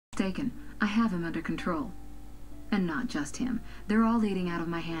mistaken. I have him under control. And not just him. They're all leading out of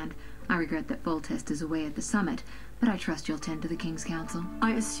my hand. I regret that Voltest is away at the summit, but I trust you'll tend to the King's Council.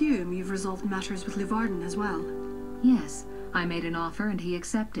 I assume you've resolved matters with Levarden as well. Yes, I made an offer and he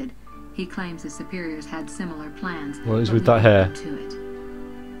accepted. He claims his superiors had similar plans. What is with that hair? To it.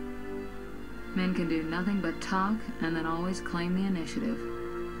 Men can do nothing but talk and then always claim the initiative.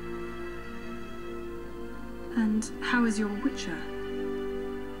 And how is your Witcher?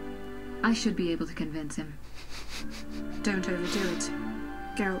 I should be able to convince him. Don't overdo it.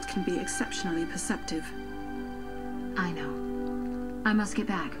 Geralt can be exceptionally perceptive. I know. I must get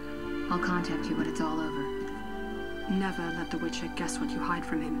back. I'll contact you when it's all over. Never let the Witcher guess what you hide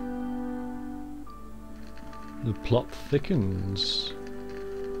from him. The plot thickens.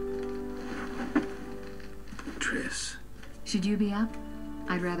 Triss. Should you be up?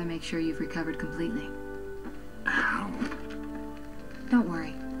 I'd rather make sure you've recovered completely. How? Don't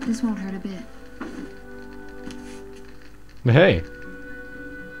worry. This won't hurt a bit. Hey.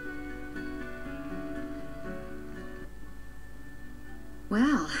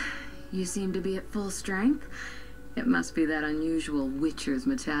 Well, you seem to be at full strength. It must be that unusual Witcher's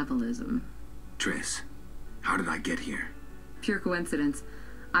metabolism. Triss, how did I get here? Pure coincidence.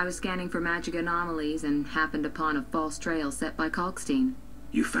 I was scanning for magic anomalies and happened upon a false trail set by Kalkstein.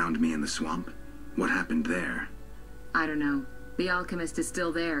 You found me in the swamp? What happened there? I don't know. The alchemist is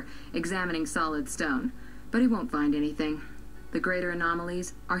still there, examining solid stone. But he won't find anything. The greater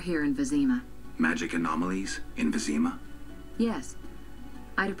anomalies are here in Vizima. Magic anomalies in Vizima? Yes.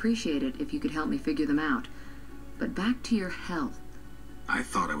 I'd appreciate it if you could help me figure them out. But back to your health. I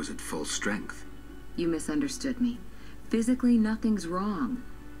thought I was at full strength. You misunderstood me. Physically, nothing's wrong.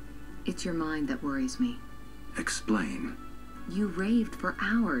 It's your mind that worries me. Explain. You raved for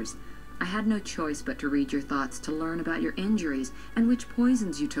hours. I had no choice but to read your thoughts to learn about your injuries and which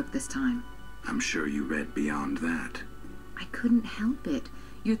poisons you took this time. I'm sure you read beyond that. I couldn't help it.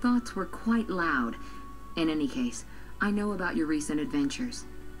 Your thoughts were quite loud. In any case, I know about your recent adventures.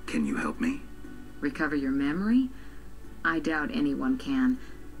 Can you help me? Recover your memory? I doubt anyone can.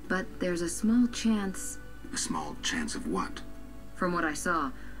 But there's a small chance... A small chance of what? From what I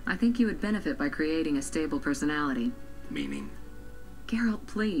saw, I think you would benefit by creating a stable personality. Meaning? Geralt,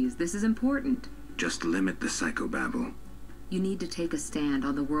 please, this is important. Just limit the psychobabble. You need to take a stand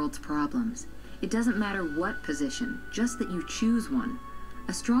on the world's problems. It doesn't matter what position, just that you choose one.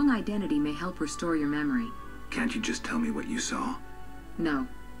 A strong identity may help restore your memory. Can't you just tell me what you saw? No,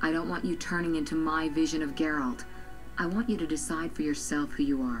 I don't want you turning into my vision of Geralt. I want you to decide for yourself who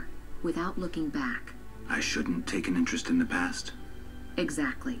you are, without looking back. I shouldn't take an interest in the past?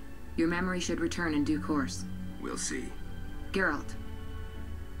 Exactly. Your memory should return in due course. We'll see. Geralt.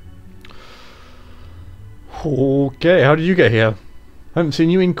 Okay, how did you get here? I haven't seen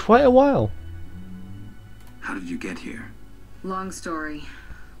you in quite a while. How did you get here? Long story.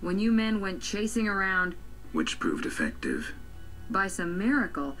 When you men went chasing around... Which proved effective. By some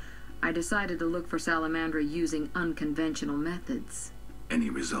miracle, I decided to look for Salamandra using unconventional methods. Any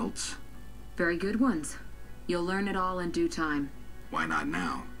results? Very good ones. You'll learn it all in due time. Why not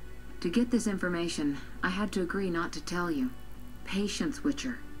now? To get this information, I had to agree not to tell you. Patience,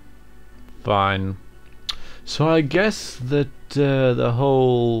 Witcher. Fine. So I guess that the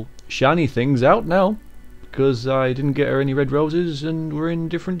whole shiny thing's out now, because I didn't get her any red roses and we're in a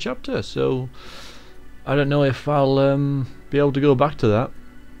different chapter, so I don't know if I'll be able to go back to that.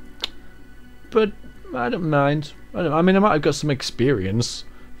 But I don't mind. I mean, I might have got some experience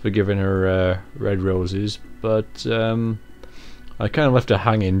for giving her red roses, but I kind of left her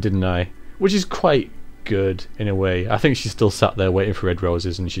hanging, didn't I? Which is quite good in a way. I think she's still sat there waiting for red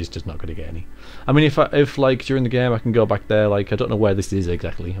roses and she's just not going to get any. I mean, if like during the game I can go back there, like I don't know where this is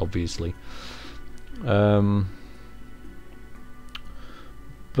exactly, obviously.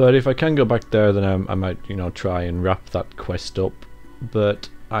 But if I can go back there, then I might, you know, try and wrap that quest up. But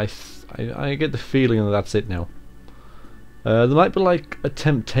I get the feeling that that's it now. There might be like a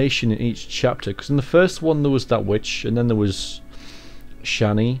temptation in each chapter, because in the first one there was that witch, and then there was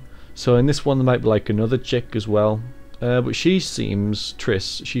Shani. So in this one there might be like another chick as well. But she seems,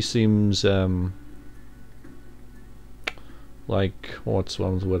 Triss, she seems like, what's the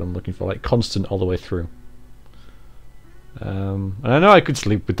word I'm looking for? Like constant all the way through. And I know I could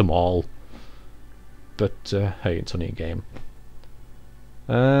sleep with them all, but hey, it's only a game.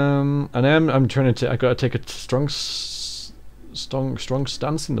 And I'm trying to. I got to take a strong stance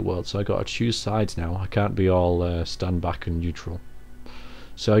in the world, so I got to choose sides now. I can't be all stand back and neutral.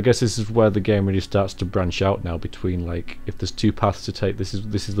 So I guess this is where the game really starts to branch out now. Between like, if there's two paths to take, this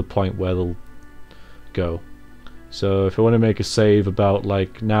is the point where they'll go. So if I want to make a save about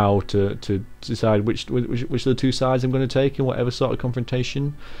like now to decide which of the two sides I'm going to take in whatever sort of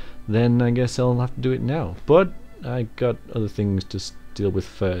confrontation, then I guess I'll have to do it now. But I got other things to deal with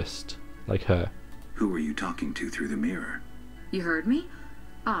first, like her. Who were you talking to through the mirror? You heard me?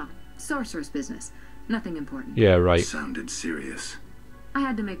 Ah, sorceress business. Nothing important. Yeah, right. Sounded serious. I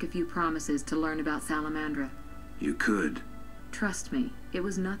had to make a few promises to learn about Salamandra. You could. Trust me, it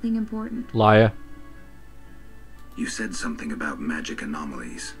was nothing important. Liar. You said something about magic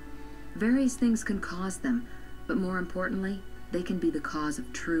anomalies. Various things can cause them, but more importantly, they can be the cause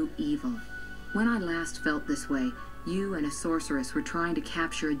of true evil. When I last felt this way, you and a sorceress were trying to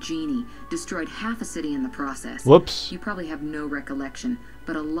capture a genie, destroyed half a city in the process. Whoops. You probably have no recollection,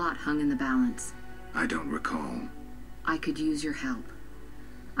 but a lot hung in the balance. I don't recall. I could use your help.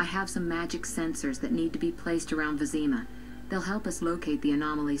 I have some magic sensors that need to be placed around Vizima. They'll help us locate the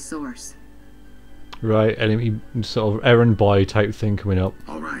anomaly's source. Right, enemy sort of errand boy type thing coming up.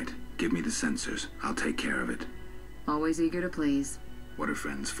 All right, give me the sensors. I'll take care of it. Always eager to please. What are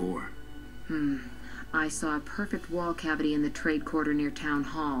friends for? I saw a perfect wall cavity in the trade quarter near Town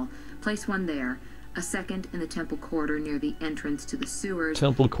Hall. Place one there. A second in the temple quarter near the entrance to the sewers.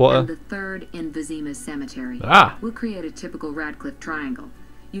 Temple quarter. And the third in Vizima's cemetery. Ah! We'll create a typical Radcliffe triangle.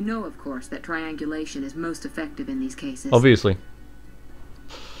 You know, of course, that triangulation is most effective in these cases. Obviously.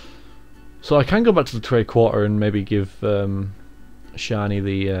 So I can go back to the trade quarter and maybe give Shani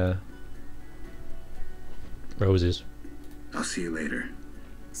the roses. I'll see you later.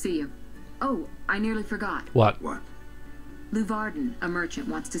 See you. Oh, I nearly forgot. What? What? Lou Varden, a merchant,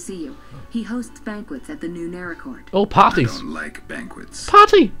 wants to see you. He hosts banquets at the new Naracourt. Oh, I parties. don't like banquets.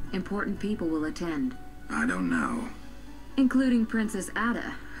 Party! Important people will attend, I don't know. including Princess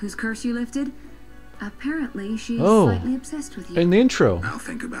Ada, whose curse you lifted. Apparently, she's Oh. slightly obsessed with you. In the intro. I'll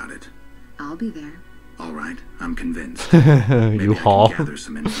think about it. I'll be there. All right, I'm convinced. Maybe You I haul. can gather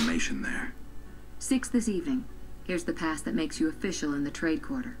some information there. 6 this evening. Here's the pass that makes you official in the trade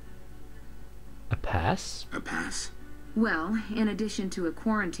quarter. A pass? A pass? Well, in addition to a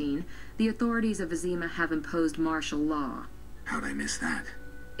quarantine, the authorities of Vizima have imposed martial law. How'd I miss that?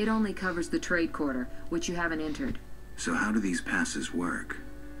 It only covers the trade quarter, which you haven't entered. So how do these passes work?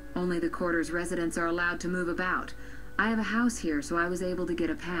 Only the quarter's residents are allowed to move about. I have a house here, so I was able to get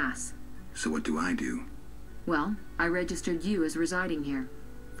a pass. So what do I do? Well, I registered you as residing here.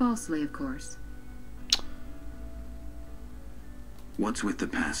 Falsely, of course. What's with the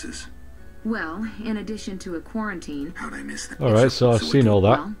passes? Well, in addition to a quarantine... How'd I miss that? Alright, so I've what seen do- all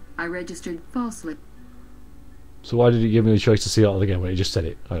that. Well, I registered falsely. So why did you give me the choice to see it all again when you just said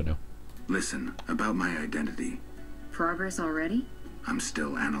it? I don't know. Listen, about my identity. Progress already? I'm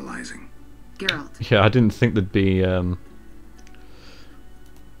still analyzing. Geralt, Yeah, I didn't think there'd be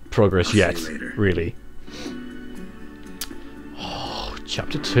progress I'll see yet, you later. really. Oh,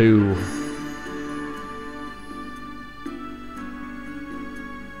 chapter 2.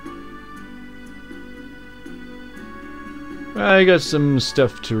 I got some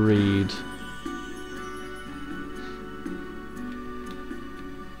stuff to read.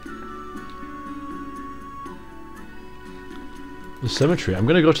 The cemetery. I'm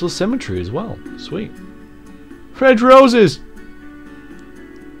gonna go to the cemetery as well. Sweet. Red roses!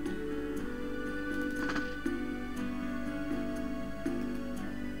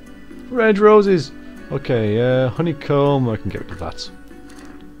 Red roses! Okay, honeycomb, I can get rid of that.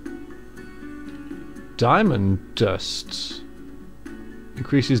 Diamond dust.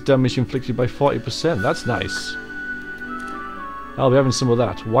 Increases damage inflicted by 40%. That's nice. I'll be having some of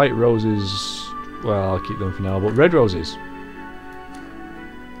that. White roses, well, I'll keep them for now, but red roses.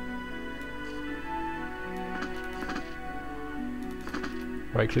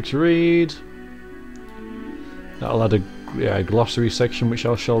 Right click to read. That'll add a glossary section which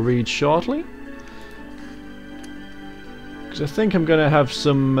I shall read shortly. Because I think I'm going to have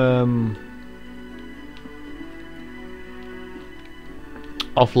some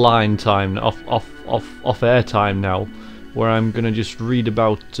offline time, off air time now, where I'm going to just read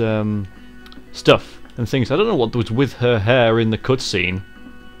about stuff and things. I don't know what was with her hair in the cutscene.